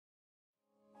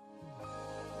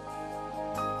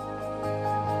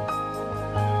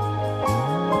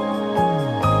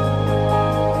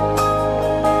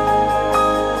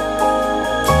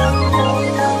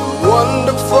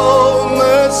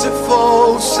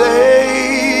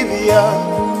Savior,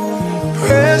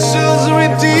 precious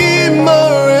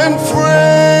Redeemer and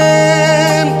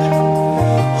friend.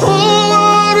 Who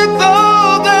would have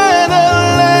thought that a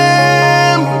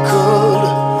lamb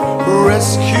could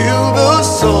rescue the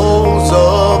souls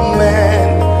of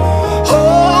men?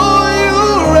 Oh,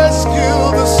 you rescue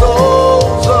the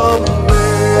souls of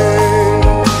men.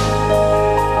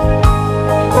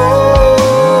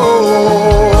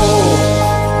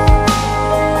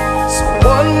 So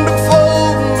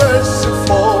wonderful,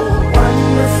 merciful,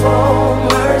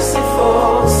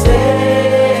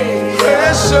 Savior,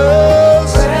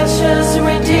 precious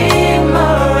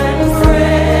Redeemer and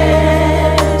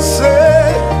friend.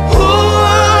 Say, who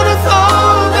would have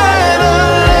thought that a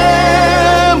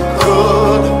lamb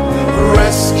could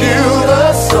rescue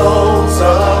the souls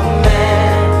of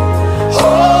men?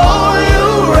 Oh,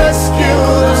 you rescue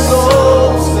the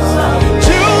souls of men.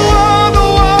 You are the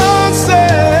one,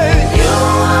 say, You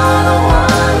are the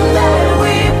one that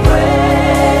we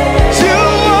praise. you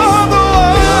are the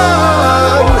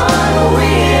one.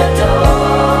 We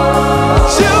adore.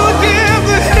 You give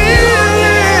the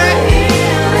healing.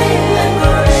 Healing and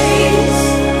grace.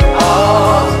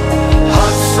 Our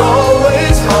hearts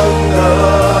always hunger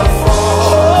for.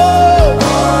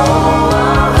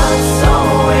 Our hearts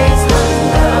always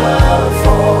hunger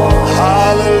for.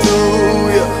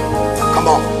 Hallelujah. Come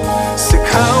on. Say,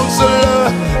 Counselor,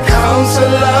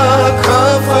 Counselor,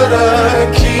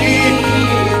 Comforter,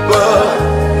 Keeper,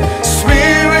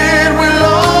 Spirit we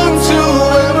long to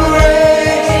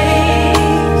embrace.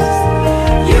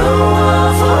 You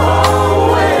offer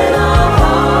home when our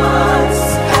hearts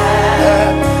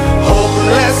have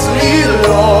Hopelessly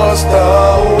lost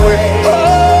our way.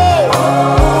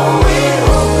 we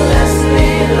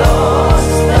hopelessly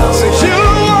lost the So you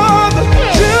are the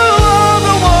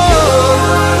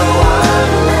one.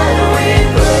 one that we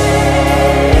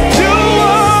praise. You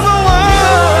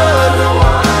are the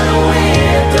one. We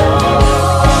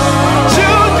adore.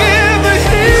 You give the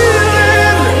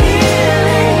healing.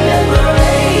 Healing and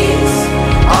grace.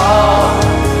 Our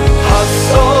hearts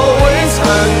always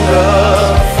hunger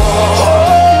for.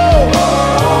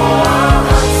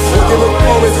 We'll give it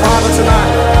glory, Father,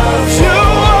 tonight. You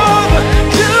are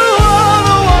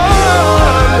the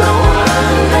one.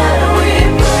 That we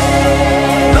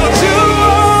praise. Lord, you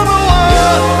are the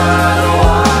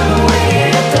one. We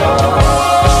adore.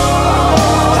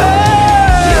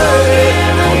 Hey.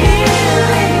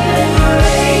 Healing and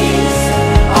grace.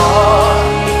 Our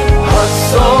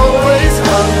hearts always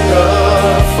hunger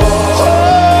for.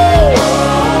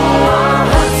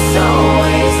 Hearts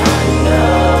always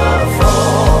hunger for.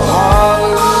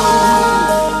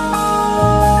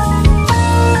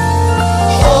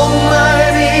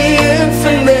 Almighty,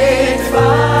 infinite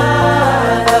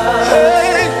Father,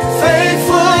 hey,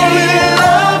 faithfully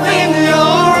loving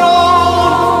your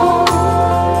own.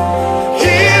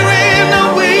 Here in the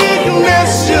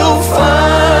weakness you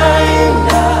find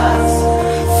us,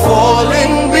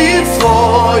 falling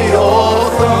before your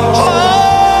throne.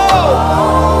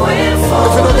 We're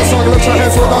If you know this song, lift your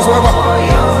hands with us wherever.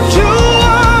 You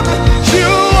are the one.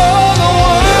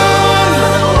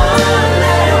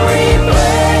 that we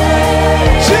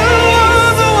praise. You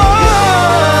are the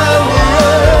one.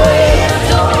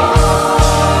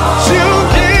 You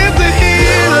give the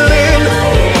healing.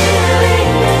 Healing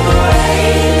and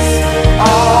grace.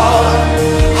 Our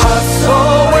hearts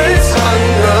always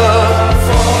hunger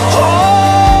for.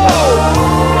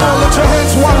 Now lift your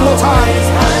hands one more time.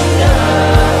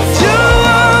 You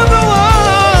are the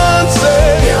one.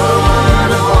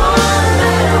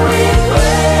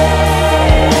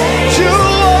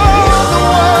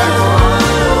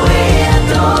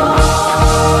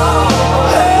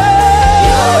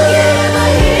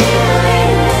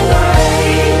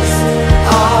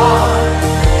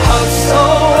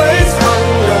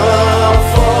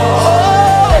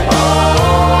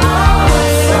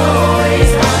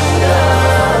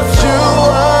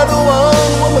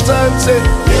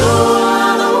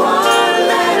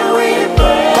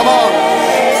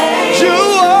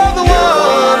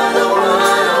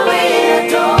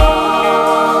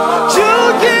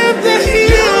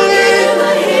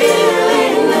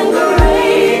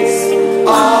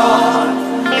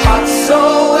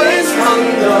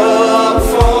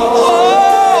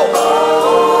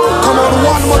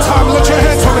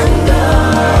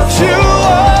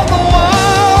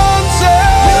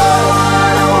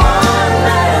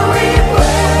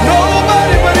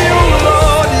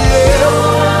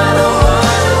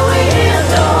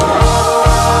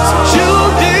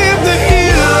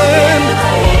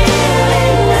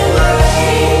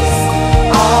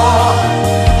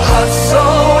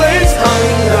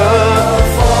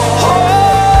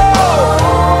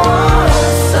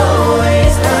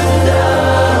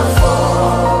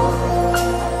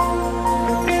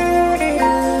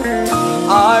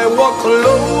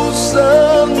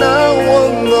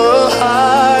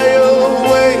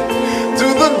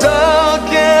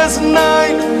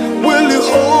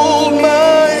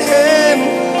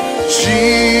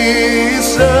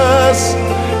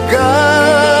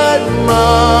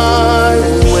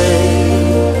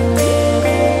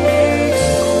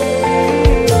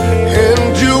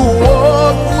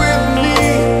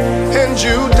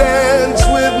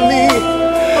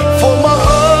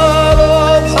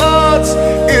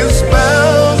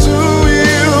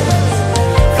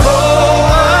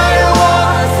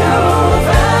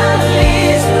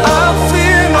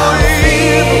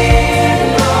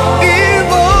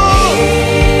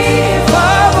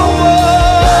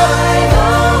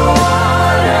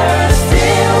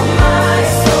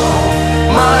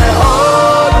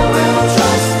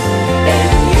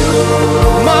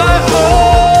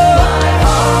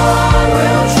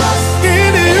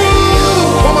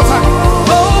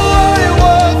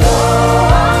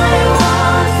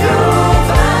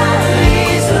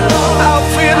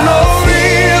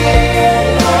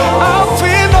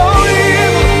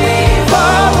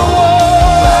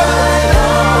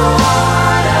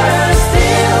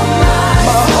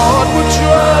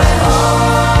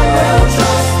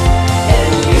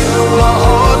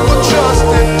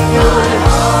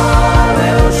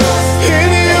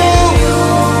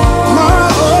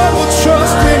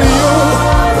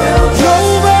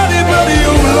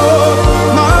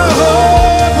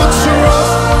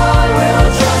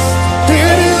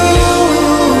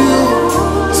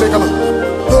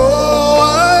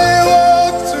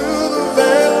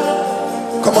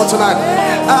 tonight.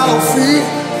 I'll fear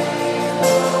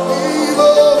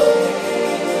evil.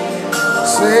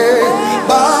 Say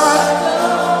bye.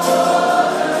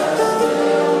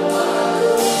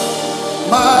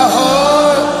 My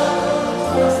heart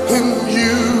in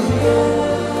you.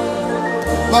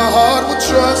 My heart will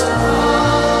trust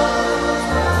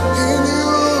in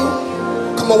you.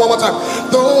 Come on, one more time.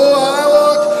 Though I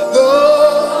walk,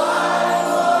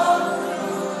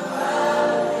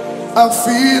 I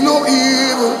fear no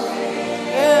evil.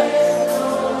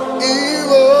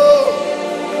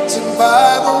 Evil sitting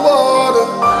by the water.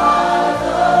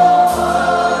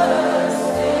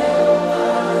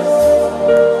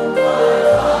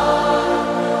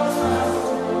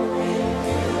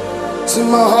 See,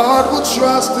 my heart will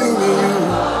trust in you.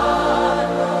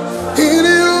 In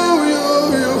you,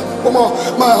 you. Come on,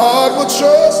 my heart will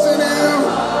trust in you.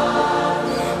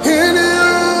 In you.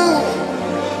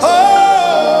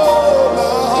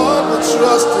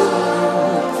 Trust in you.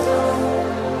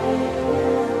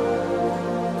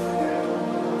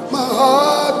 My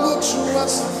heart will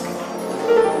trust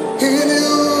in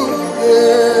you.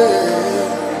 Yeah.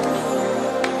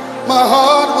 My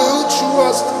heart will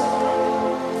trust.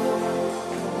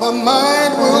 My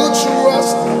mind will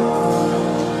trust.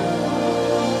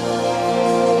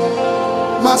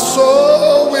 My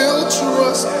soul will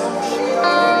trust.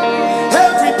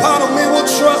 Every part of me will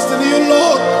trust in you,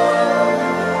 Lord.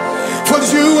 For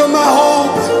you are my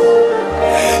hope,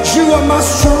 you are my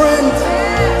strength.